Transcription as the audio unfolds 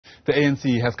The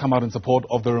ANC has come out in support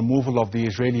of the removal of the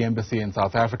Israeli embassy in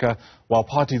South Africa, while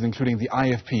parties including the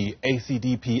IFP,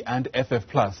 ACDP and FF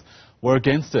Plus were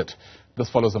against it. This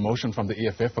follows a motion from the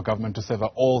EFF for government to sever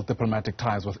all diplomatic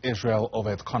ties with Israel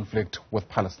over its conflict with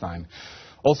Palestine.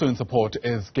 Also in support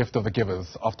is Gift of the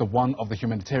Givers, after one of the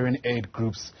humanitarian aid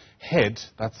group's head,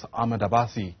 that's Ahmed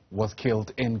Abbasi, was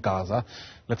killed in Gaza.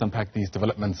 Let's unpack these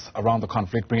developments around the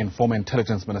conflict. Bring in former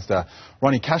Intelligence Minister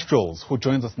Ronnie Kasrils, who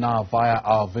joins us now via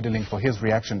our video link for his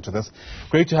reaction to this.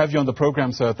 Great to have you on the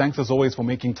program, sir. Thanks as always for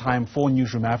making time for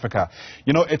Newzroom Afrika.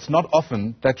 You know, it's not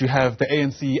often that you have the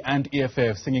ANC and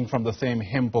EFF singing from the same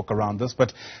hymn book around this,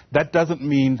 but that doesn't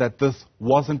mean that this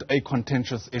wasn't a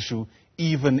contentious issue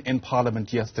even in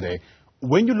Parliament yesterday.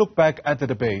 When you look back at the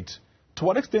debate, to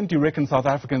what extent do you reckon South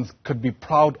Africans could be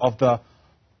proud of the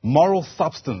moral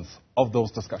substance of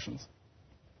those discussions?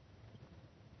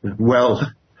 Well,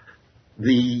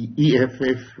 the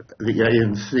EFF,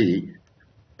 the ANC,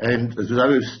 and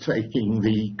those taking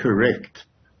the correct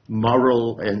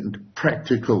moral and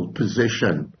practical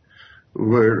position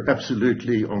were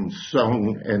absolutely on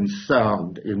song and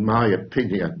sound, in my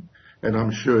opinion, and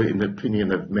I'm sure in the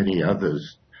opinion of many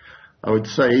others. I would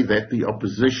say that the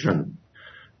opposition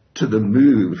to the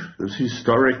move, this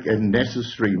historic and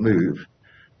necessary move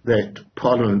that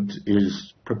Parliament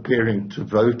is preparing to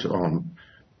vote on,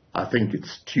 I think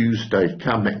it's Tuesday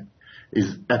coming,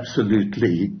 is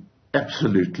absolutely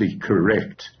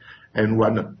correct. And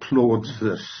one applauds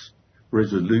this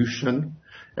resolution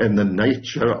and the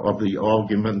nature of the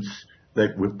arguments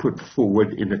that were put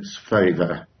forward in its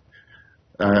favour.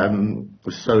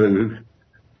 So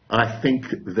I think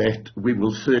that we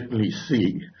will certainly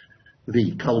see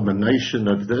the culmination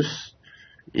of this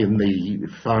in the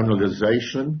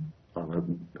finalisation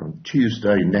on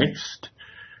Tuesday next.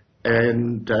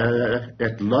 And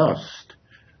at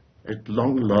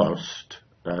long last,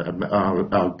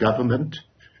 our government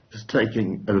is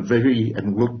taking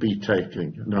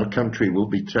and our country will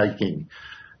be taking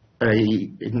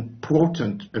a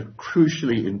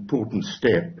crucially important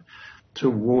step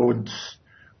towards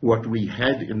what we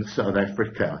had in South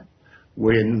Africa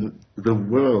when the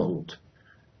world,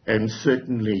 and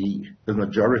certainly the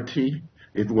majority,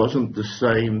 it wasn't the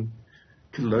same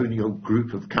colonial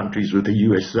group of countries with the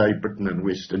USA, Britain and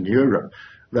Western Europe.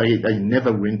 They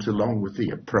never went along with the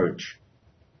approach.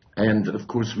 And of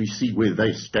course we see where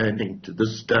they're standing to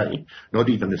this day, not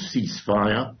even a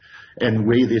ceasefire, and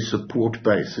where their support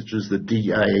base, such as the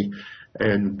DA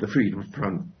and the Freedom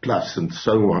Front Plus and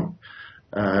so on,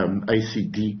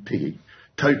 ACDP,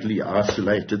 totally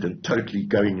isolated and totally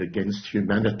going against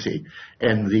humanity.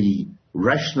 And the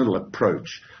rational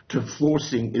approach to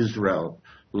forcing Israel,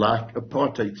 like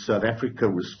apartheid South Africa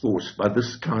was forced by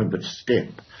this kind of step,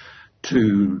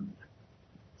 to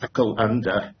buckle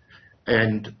under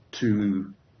and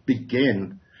to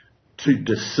begin to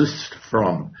desist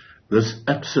from this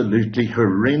absolutely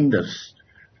horrendous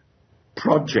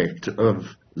project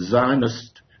of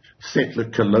Zionist settler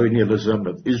colonialism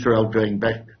of Israel going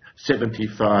back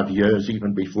 75 years,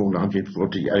 even before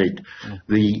 1948,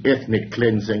 the ethnic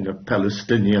cleansing of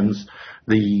Palestinians,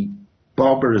 the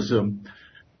barbarism,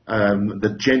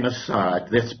 the genocide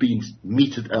that's been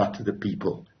meted out to the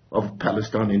people of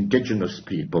Palestine, indigenous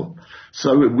people.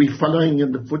 So we're following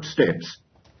in the footsteps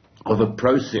of a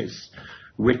process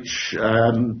which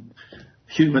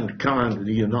humankind,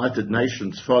 the United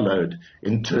Nations, followed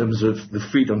in terms of the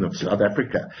freedom of South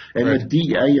Africa. And the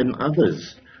DA and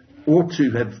others ought to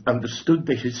have understood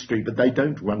the history, but they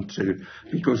don't want to,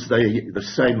 because the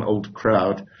same old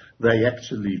crowd, they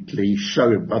absolutely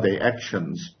show by their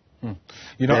actions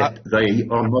that they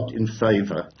are not in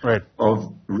favour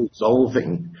of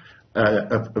resolving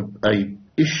a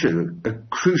issue, a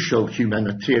crucial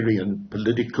humanitarian,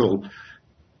 political,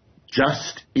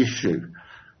 just issue,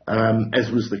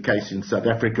 as was the case in South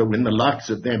Africa when the likes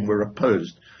of them were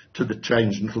opposed to the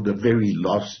change until the very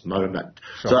last moment.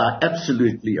 Sure. So I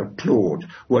absolutely applaud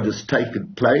what has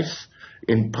taken place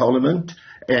in Parliament,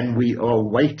 and we are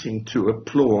waiting to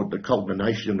applaud the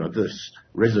culmination of this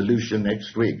resolution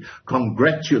next week.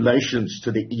 Congratulations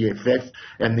to the EFF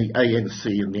and the ANC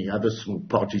and the other small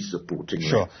parties supporting it.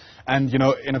 Sure. And, you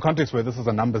know, in a context where this is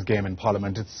a numbers game in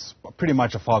Parliament, it's pretty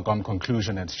much a far-gone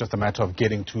conclusion. It's just a matter of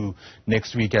getting to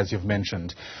next week, as you've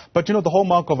mentioned. But, you know, the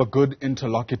hallmark of a good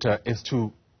interlocutor is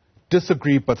to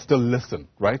disagree but still listen,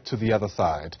 right, to the other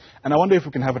side. And I wonder if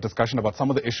we can have a discussion about some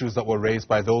of the issues that were raised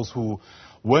by those who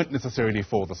weren't necessarily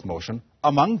for this motion.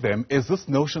 Among them is this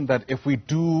notion that if we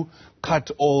do cut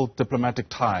all diplomatic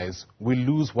ties, we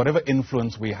lose whatever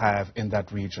influence we have in that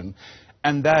region.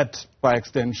 And that, by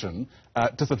extension,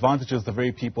 disadvantages the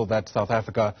very people that South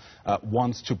Africa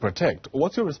wants to protect.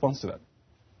 What's your response to that?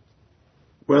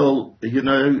 Well, you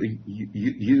know,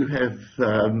 you have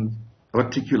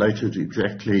articulated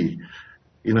exactly,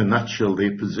 in a nutshell,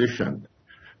 their position.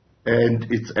 And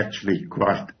it's actually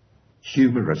quite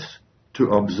humorous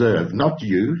to observe. Not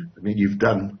you. I mean, you've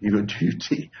done your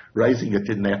duty raising it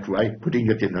in that way, putting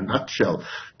it in a nutshell.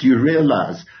 Do you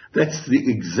realize that's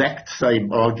the exact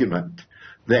same argument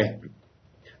that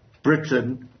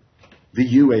Britain, the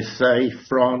USA,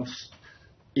 France,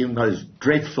 in those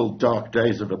dreadful dark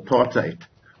days of apartheid,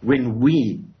 when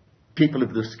we, people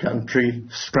of this country,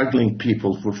 struggling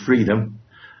people for freedom,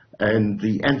 and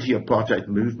the anti-apartheid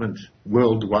movement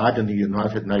worldwide and the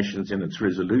United Nations in its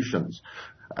resolutions,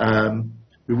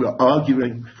 we were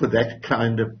arguing for that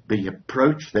kind of the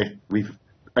approach that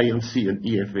ANC and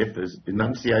EFF has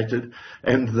enunciated,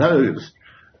 and those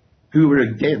who were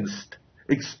against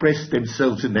expressed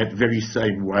themselves in that very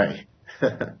same way.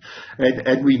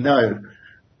 and we know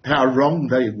how wrong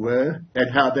they were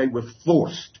and how they were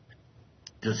forced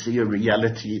to see a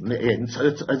reality in the end. So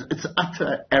it's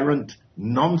utter arrant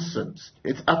nonsense.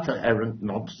 It's utter arrant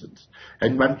nonsense.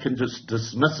 And one can just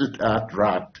dismiss it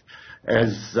outright,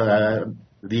 as the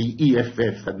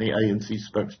EFF and the ANC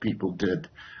spokespeople did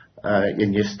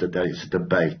in yesterday's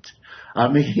debate. I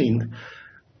mean,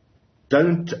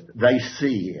 don't they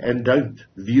see, and don't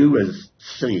viewers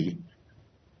see,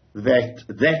 that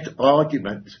that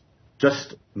argument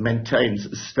just maintains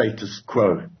a status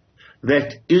quo?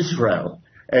 That Israel,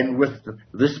 and with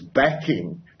this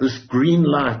backing, this green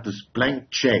light, this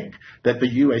blank check that the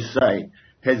USA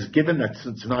has given it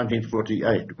since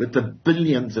 1948, with the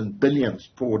billions and billions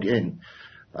poured in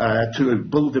to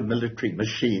build a military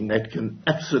machine that can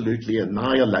absolutely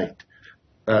annihilate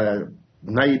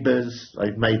neighbors.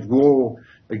 They've made war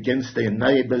against their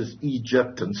neighbors,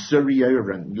 Egypt and Syria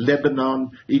and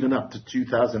Lebanon, even up to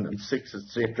 2006,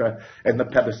 etc., and the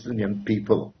Palestinian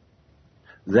people.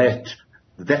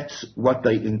 That's what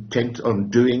they intend on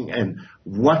doing, and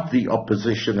what the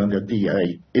opposition and the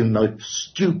DA, in the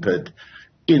stupid,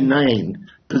 inane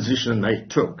position they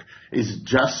took, is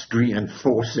just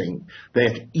reinforcing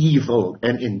that evil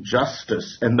and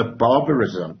injustice and the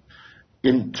barbarism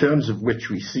in terms of which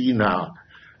we see now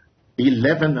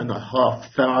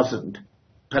 11,500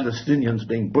 Palestinians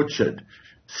being butchered,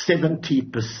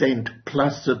 70%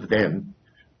 plus of them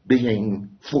being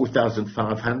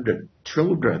 4,500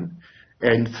 children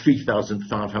and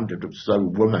 3,500 or so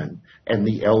women and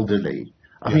the elderly.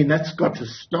 I mean, that's got to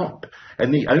stop.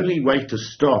 And the only way to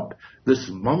stop this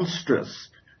monstrous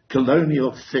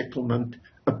colonial settlement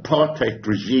apartheid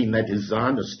regime that is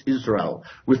Zionist Israel,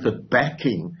 with the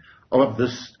backing of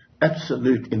this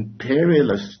absolute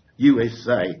imperialist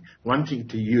USA wanting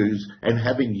to use and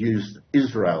having used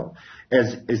Israel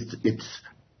as its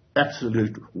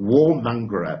absolute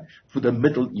warmonger for the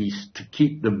Middle East, to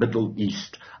keep the Middle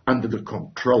East under the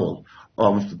control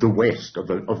of the West, of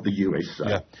the USA.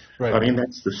 Yeah, right. I mean,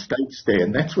 that's the states there,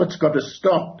 and that's what's got to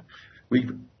stop.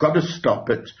 We've got to stop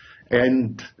it.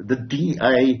 And the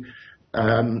DA,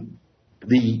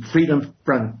 the Freedom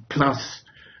Front Plus,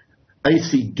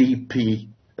 ACDP,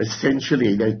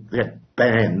 essentially that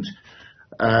band,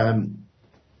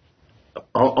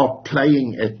 are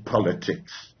playing at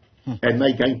politics. And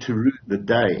they're going to ruin the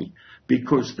day,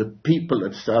 because the people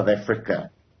of South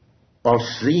Africa are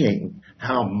seeing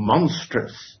how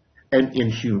monstrous and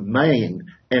inhumane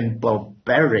and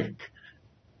barbaric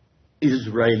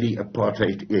Israeli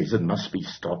apartheid is, and must be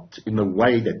stopped in a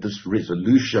way that this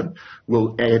resolution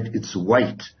will add its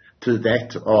weight to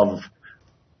that of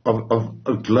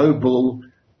a global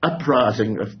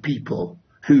uprising of people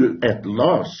who at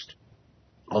last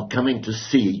are coming to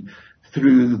see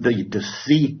through the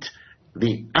deceit,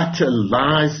 the utter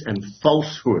lies and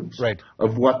falsehoods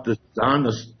of what the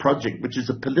Zionist project, which is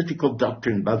a political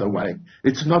doctrine, by the way.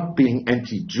 It's not being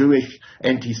anti-Jewish,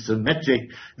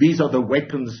 anti-Semitic. These are the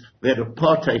weapons that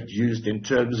apartheid used in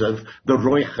terms of the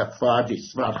Roy Gafar, the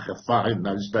Swart Gafar in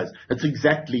those days. It's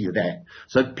exactly that.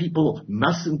 So people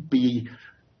mustn't be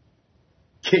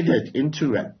kidded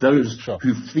into it, those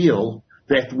who feel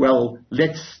that, well,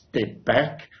 let's step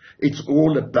back. It's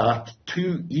all about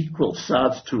two equal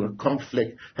sides to a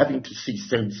conflict having to see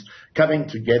sense, coming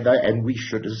together, and we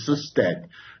should assist that.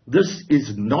 This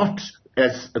is not,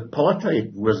 as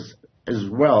apartheid was as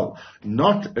well,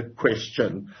 not a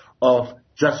question of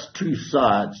just two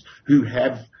sides who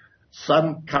have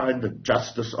some kind of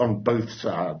justice on both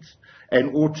sides,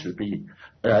 and ought to be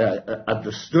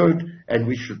understood, and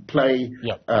we should play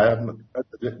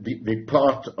the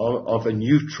part of a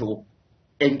neutral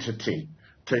entity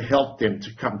to help them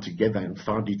to come together and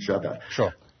find each other.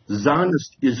 Sure.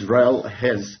 Zionist Israel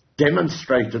has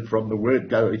demonstrated from the word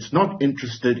go it's not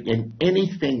interested in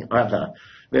anything other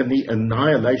than the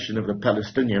annihilation of the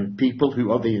Palestinian people,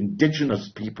 who are the indigenous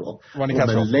people Ronnie for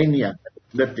Kasrils, millennia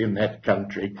lived in that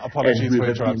country. apologies and who for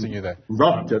have interrupting been you there.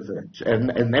 robbed of it.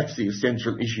 And that's the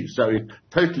essential issue. So it's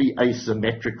totally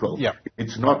asymmetrical. Yeah.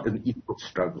 It's not an equal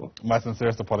struggle. My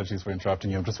sincerest apologies for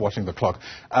interrupting you. I'm just watching the clock.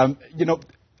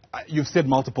 You've said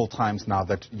multiple times now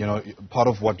that, part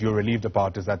of what you're relieved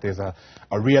about is that there's a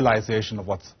realization of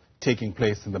what's taking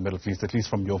place in the Middle East, at least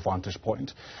from your vantage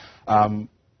point.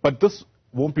 But this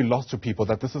won't be lost to people,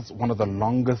 that this is one of the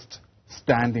longest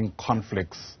standing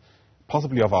conflicts,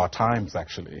 possibly of our times,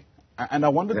 actually. And I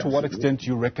wonder to what extent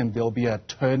you reckon there'll be a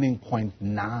turning point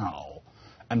now,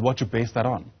 and what you base that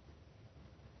on.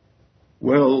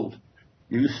 Well,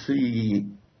 you see,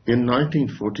 in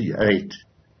 1948,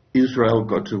 Israel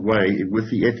got away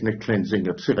with the ethnic cleansing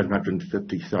of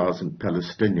 750,000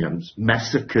 Palestinians,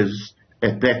 massacres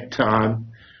at that time,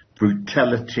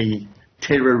 brutality,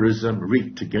 terrorism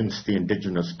wreaked against the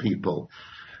indigenous people,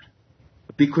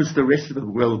 because the rest of the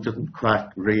world didn't quite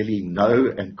really know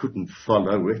and couldn't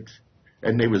follow it.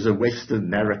 And there was a Western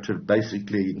narrative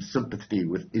basically in sympathy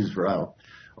with Israel,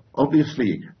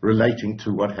 obviously relating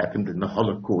to what happened in the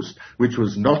Holocaust, which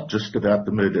was not just about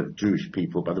the murder of Jewish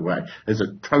people, by the way, as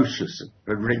atrocious and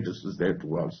horrendous as that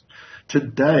was.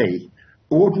 Today,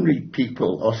 ordinary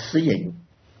people are seeing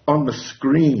on the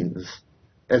screens,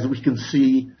 as we can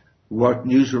see, what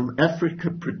Newzroom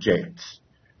Afrika projects.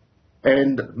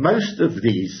 And most of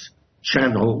these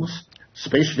channels,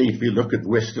 especially if you look at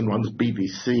Western ones,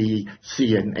 BBC,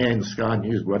 CNN, Sky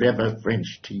News, whatever,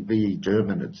 French TV,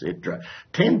 German, etc.,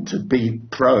 tend to be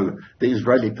pro the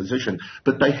Israeli position,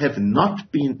 but they have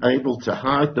not been able to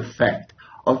hide the fact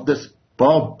of this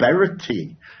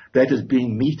barbarity that is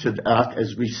being meted out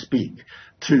as we speak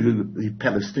to the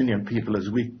Palestinian people. As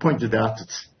we pointed out,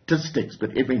 it's statistics,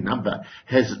 but every number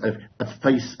has a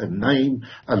face, a name,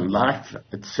 a life,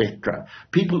 etc.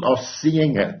 People are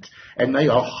seeing it, and they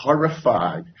are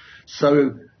horrified.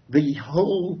 So the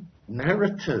whole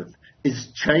narrative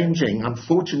is changing,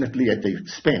 unfortunately, at the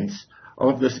expense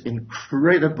of this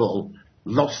incredible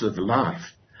loss of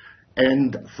life.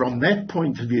 And from that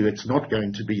point of view, it's not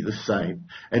going to be the same.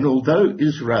 And although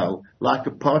Israel, like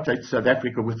apartheid South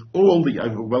Africa, with all the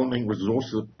overwhelming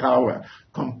resources of power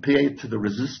compared to the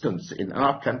resistance in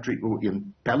our country or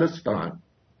in Palestine,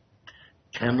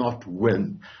 cannot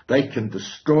win. They can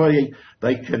destroy,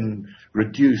 they can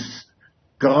reduce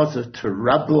Gaza to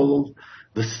rubble.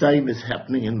 The same is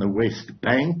happening in the West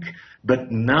Bank.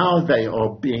 But now they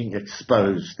are being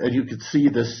exposed. And you could see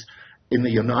this in the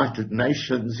United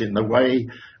Nations, in the way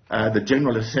the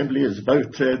General Assembly has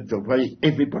voted, the way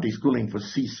everybody's calling for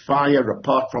ceasefire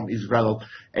apart from Israel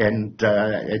and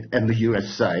the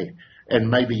USA, and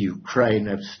maybe Ukraine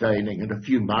abstaining, and a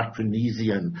few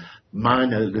Micronesian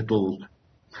minor little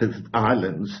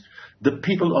islands. The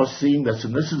people are seeing this,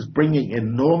 and this is bringing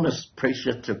enormous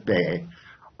pressure to bear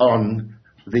on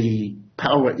the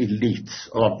power elites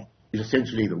of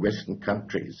essentially the Western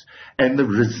countries. And the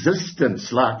resistance,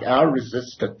 like our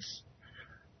resistance,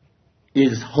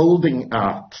 is holding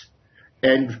out.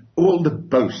 And all the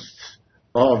boasts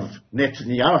of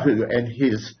Netanyahu and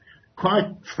his,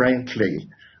 quite frankly,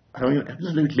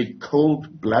 absolutely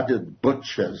cold-blooded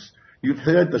butchers. You've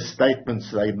heard the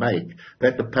statements they make,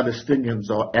 that the Palestinians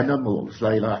are animals,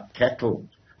 they like cattle,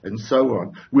 and so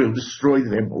on. We'll destroy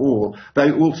them all.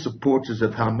 They're all supporters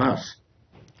of Hamas.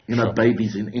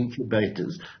 Babies in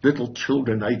incubators, little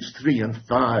children aged 3 and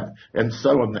 5, and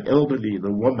so on, the elderly,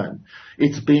 the woman.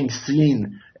 It's being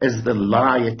seen as the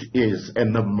lie it is,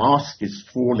 and the mask is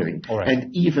falling. Right.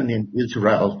 And even in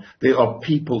Israel, there are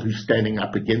people who are standing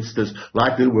up against this,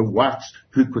 like there were whites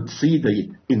who could see the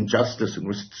injustice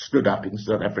and stood up in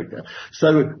South Africa.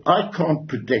 So I can't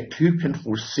predict. Who can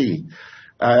foresee?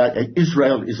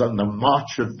 Israel is on the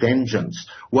march of vengeance.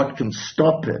 What can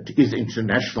stop it is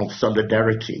international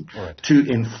solidarity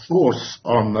to enforce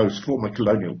on those former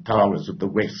colonial powers of the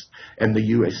West and the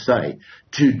USA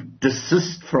to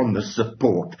desist from the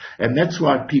support. And that's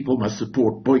why people must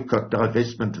support boycott,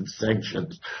 divestment and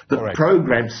sanctions. The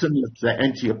program similar to the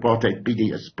anti-apartheid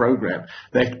BDS program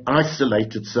that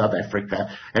isolated South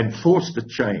Africa and forced a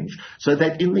change so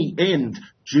that in the end,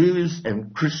 Jews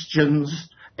and Christians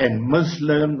and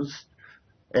Muslims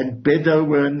and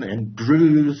Bedouin and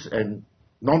Druze and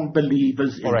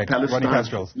non-believers in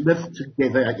Palestine live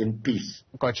together in peace.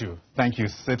 Got you. Thank you.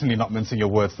 Certainly not mincing your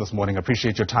words this morning.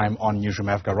 Appreciate your time on Newzroom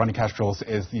Afrika. Ronnie Kasrils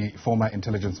is the former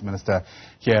Intelligence Minister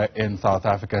here in South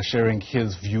Africa, sharing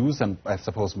his views, and I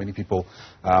suppose many people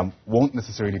won't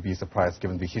necessarily be surprised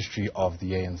given the history of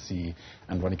the ANC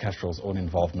and Ronnie Kasrils' own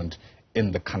involvement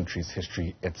in the country's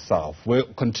history itself.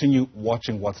 We'll continue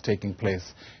watching what's taking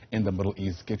place in the Middle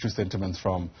East, get your sentiments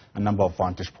from a number of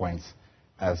vantage points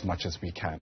as much as we can.